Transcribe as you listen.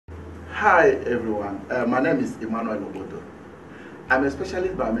Hi everyone, my name is Emmanuel Obodo. I'm a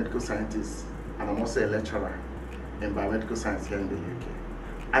specialist biomedical scientist and I'm also a lecturer in biomedical science here in the UK.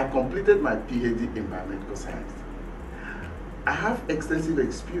 I completed my PhD in biomedical science. I have extensive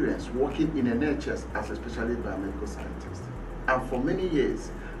experience working in NHS as a specialist biomedical scientist. And for many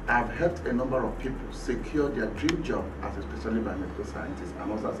years, I've helped a number of people secure their dream job as a specialist biomedical scientist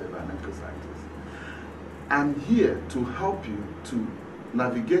and also as a biomedical scientist. I'm here to help you to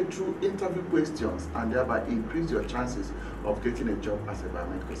navigate through interview questions and thereby increase your chances of getting a job as a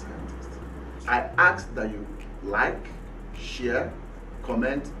biomedical scientist. I ask that you like, share,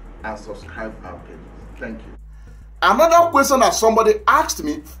 comment, and subscribe our page. Thank you. Another question that somebody asked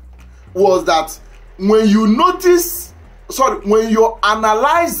me was that when your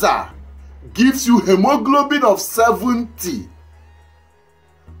analyzer gives you hemoglobin of 70,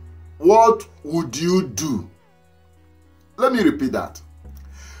 what would you do? Let me repeat that.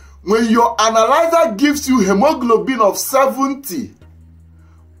 When your analyzer gives you hemoglobin of 70,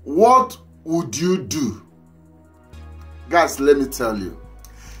 what would you do? Guys, let me tell you.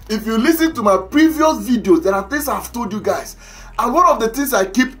 If you listen to my previous videos, there are things I've told you guys. And one of the things I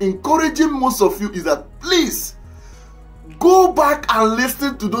keep encouraging most of you is that please go back and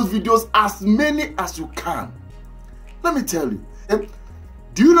listen to those videos as many as you can. Let me tell you.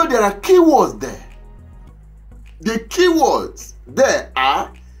 Do you know there are keywords there? The keywords there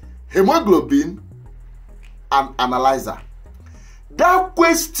are hemoglobin and analyzer. That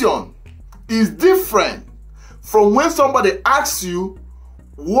question is different from when somebody asks you,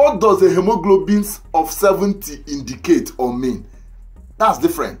 what does a hemoglobin of 70 indicate or mean? That's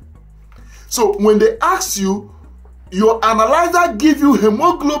different. So when they ask you, your analyzer give you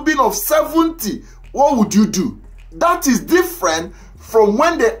hemoglobin of 70, what would you do? That is different from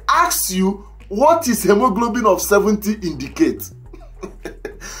when they ask you, what is hemoglobin of 70 indicate?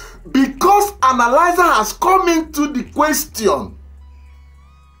 Because analyzer has come into the question,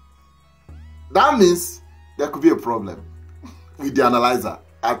 that means there could be a problem with the analyzer,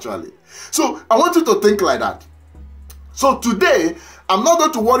 actually. So I want you to think like that. So today, I'm not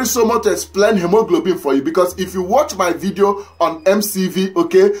going to worry so much to explain hemoglobin for you, because if you watch my video on MCV,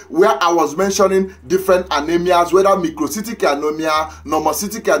 okay, where I was mentioning different anemias, whether microcytic anemia,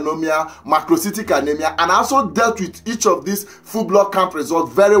 normocytic anemia, macrocytic anemia, and I also dealt with each of these full blood count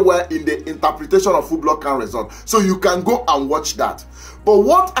results very well in the interpretation of full blood count results. So you can go and watch that. But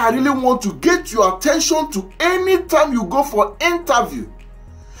what I really want to get your attention to anytime you go for interview,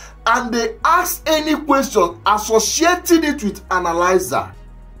 and they ask any question associating it with analyzer,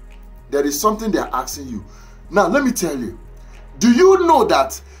 there is something they are asking you. Now, let me tell you. Do you know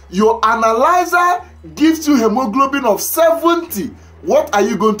that your analyzer gives you hemoglobin of 70? What are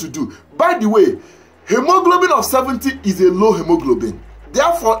you going to do? By the way, hemoglobin of 70 is a low hemoglobin.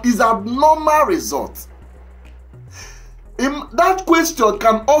 Therefore, is abnormal result. That question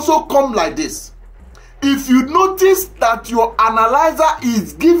can also come like this. If you notice that your analyzer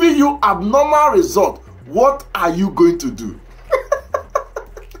is giving you abnormal result, what are you going to do?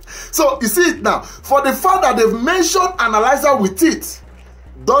 So you see it now. For the fact that they've mentioned analyzer with it,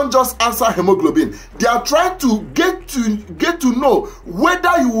 don't just answer hemoglobin. They are trying to get to know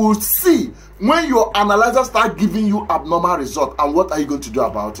whether you will see when your analyzer start giving you abnormal result, and what are you going to do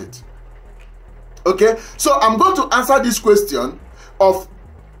about it? Okay, so I'm going to answer this question of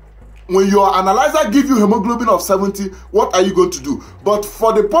when your analyzer gives you hemoglobin of 70, what are you going to do? But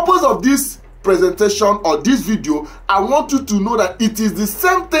for the purpose of this presentation or this video, I want you to know that it is the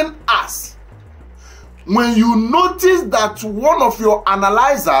same thing as when you notice that one of your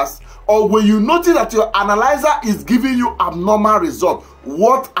analyzers, or when you notice that your analyzer is giving you abnormal result,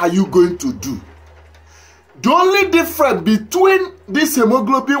 what are you going to do? The only difference between this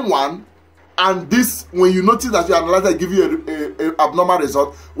hemoglobin one and this, when you notice that your analyzer give you a abnormal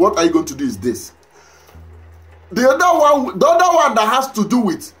result, what are you going to do is this. The other one that has to do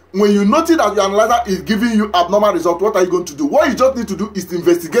with when you notice that your analyzer is giving you abnormal result, what are you going to do? What you just need to do is to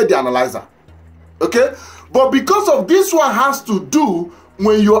investigate the analyzer. Okay? But because of this one has to do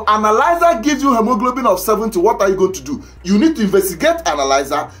when your analyzer gives you hemoglobin of 70, what are you going to do? You need to investigate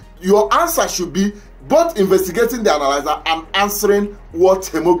analyzer. Your answer should be both investigating the analyzer and answering what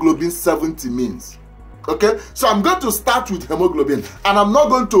hemoglobin 70 means. Okay, so I'm going to start with hemoglobin, and I'm not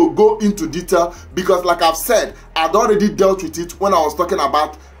going to go into detail because, like I've said, I'd already dealt with it when I was talking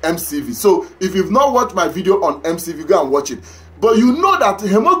about MCV. So if you've not watched my video on MCV, go and watch it. But you know that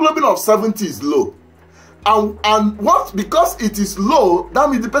hemoglobin of 70 is low, and what, because it is low, that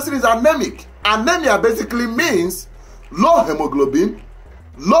means the person is anemic. Anemia basically means low hemoglobin,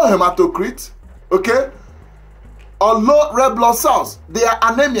 low hematocrit, okay, or low red blood cells. They are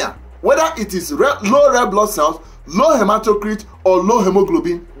anemia. whether it is low red blood cells, low hematocrit, or low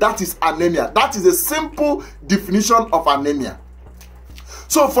hemoglobin, that is anemia. That is a simple definition of anemia.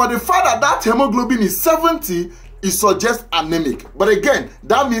 So for the fact that that hemoglobin is 70, it suggests anemic. But again,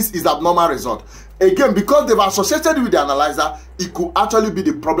 that means it's abnormal result. Again, because they've associated with the analyzer, it could actually be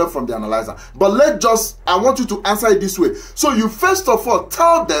the problem from the analyzer. But I want you to answer it this way. So you first of all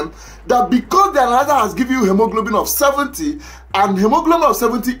tell them that because the analyzer has given you hemoglobin of 70, and hemoglobin of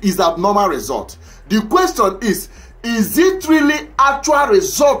 70 is abnormal result. The question is it really actual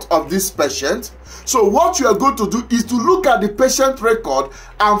result of this patient? So what you are going to do is to look at the patient record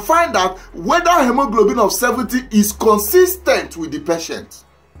and find out whether hemoglobin of 70 is consistent with the patient.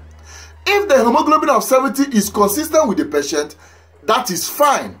 If the hemoglobin of 70 is consistent with the patient, that is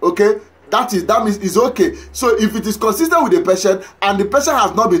fine, okay? That means it's okay. So if it is consistent with the patient and the patient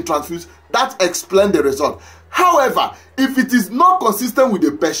has not been transfused, that explains the result. However, if it is not consistent with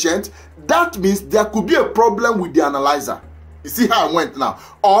the patient, that means there could be a problem with the analyzer. You see how I went now?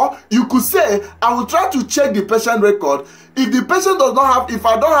 Or you could say, I will try to check the patient record. If the patient does not have, if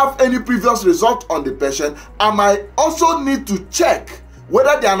I don't have any previous result on the patient, I might also need to check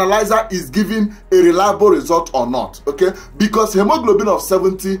whether the analyzer is giving a reliable result or not, okay? Because hemoglobin of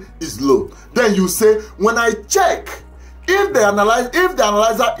 70 is low. Then you say, when I check, if the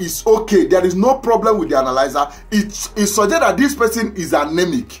analyzer is okay, there is no problem with the analyzer, it suggests that this person is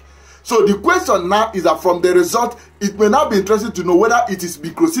anemic. So the question now is that from the result, it may not be interesting to know whether it is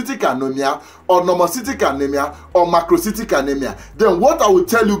microcytic anemia or normocytic anemia or macrocytic anemia. Then what I will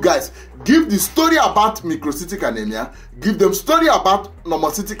tell you guys, give the story about microcytic anemia, give them story about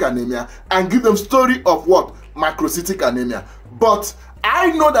normocytic anemia, and give them story of what? Macrocytic anemia. But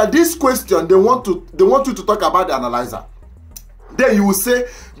I know that this question, they want you to talk about the analyzer. Then you will say,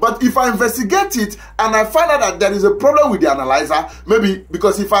 but if I investigate it and I find out that there is a problem with the analyzer, maybe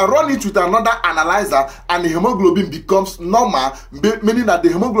because if I run it with another analyzer and the hemoglobin becomes normal, meaning that the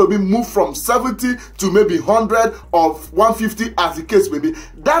hemoglobin moves from 70 to maybe 100 or 150 as the case may be,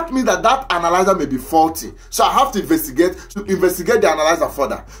 that means that that analyzer may be faulty. So I have to investigate the analyzer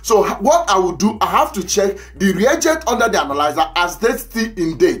further. So what I will do, I have to check the reagent under the analyzer, as that still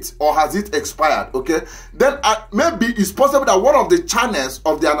in date or has it expired, okay? Then maybe it's possible that one of the channels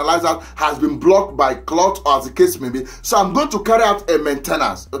of the analyzer has been blocked by clot or as the case may be. So I'm going to carry out a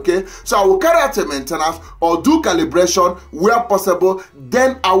maintenance, okay? So I will carry out a maintenance or do calibration where possible.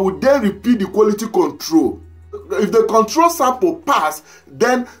 Then I will then repeat the quality control. If the control sample pass,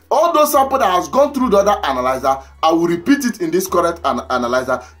 then all those samples that has gone through the other analyzer, I will repeat it in this current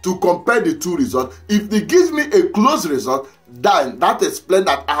analyzer to compare the two results. If it gives me a close result, then that explains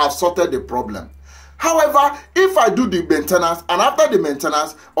that I have sorted the problem. However, if I do the maintenance and after the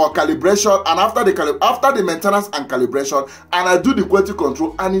maintenance or calibration and after the maintenance and calibration and I do the quality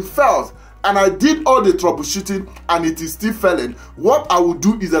control and it fails and I did all the troubleshooting and it is still failing, what I will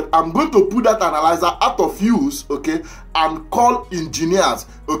do is that I'm going to put that analyzer out of use, okay, and call engineers,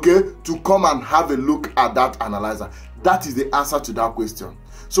 okay, to come and have a look at that analyzer. That is the answer to that question.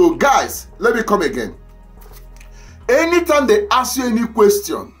 So guys, let me come again. Anytime they ask you any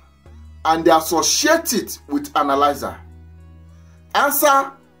question and they associate it with analyzer,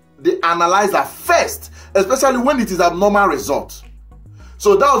 answer the analyzer first, especially when it is abnormal result.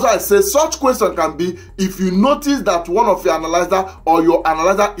 So that's why I say such question can be, if you notice that one of your analyzer or your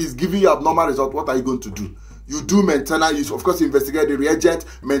analyzer is giving you abnormal result, what are you going to do? You do maintenance, you of course investigate the reagent,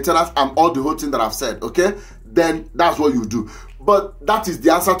 maintenance, and all the whole thing that I've said, okay? Then that's what you do. But that is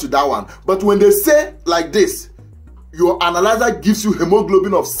the answer to that one. But when they say like this, your analyzer gives you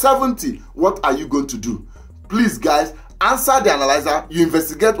hemoglobin of 70, what are you going to do? Please guys, answer the analyzer, you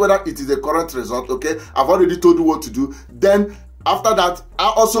investigate whether it is a correct result, okay? I've already told you what to do. Then after that,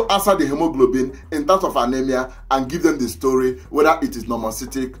 I also answer the hemoglobin in terms of anemia and give them the story whether it is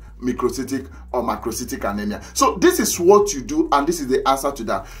normocytic, microcytic, or macrocytic anemia. So this is what you do and this is the answer to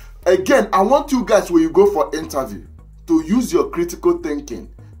that. Again, I want you guys, when you go for interview, to use your critical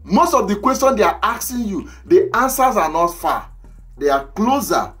thinking. Most of the questions they are asking you, the answers are not far. They are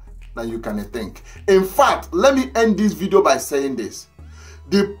closer than you can think. In fact, let me end this video by saying this.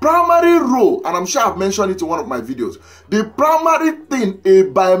 The primary role, and I'm sure I've mentioned it in one of my videos, the primary thing a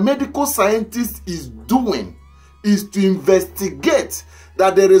biomedical scientist is doing is to investigate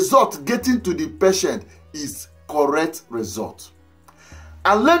that the result getting to the patient is correct result.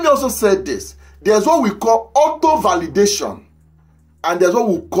 And let me also say this. There's what we call auto-validation. And there's what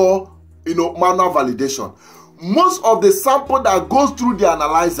we call, manual validation. Most of the sample that goes through the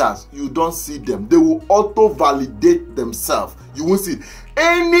analyzers, you don't see them. They will auto-validate themselves. You won't see it.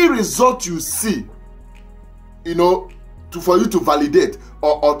 Any result you see, for you to validate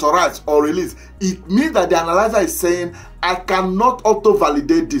or authorize or release, it means that the analyzer is saying, I cannot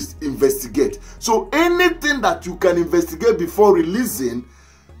auto-validate this, investigate. So anything that you can investigate before releasing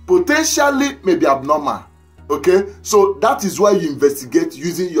potentially may be abnormal. Okay, so that is why you investigate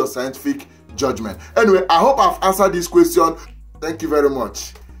using your scientific judgment. Anyway, I hope I've answered this question. Thank you very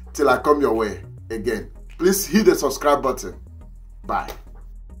much. Till I come your way again, please hit the subscribe button. Bye.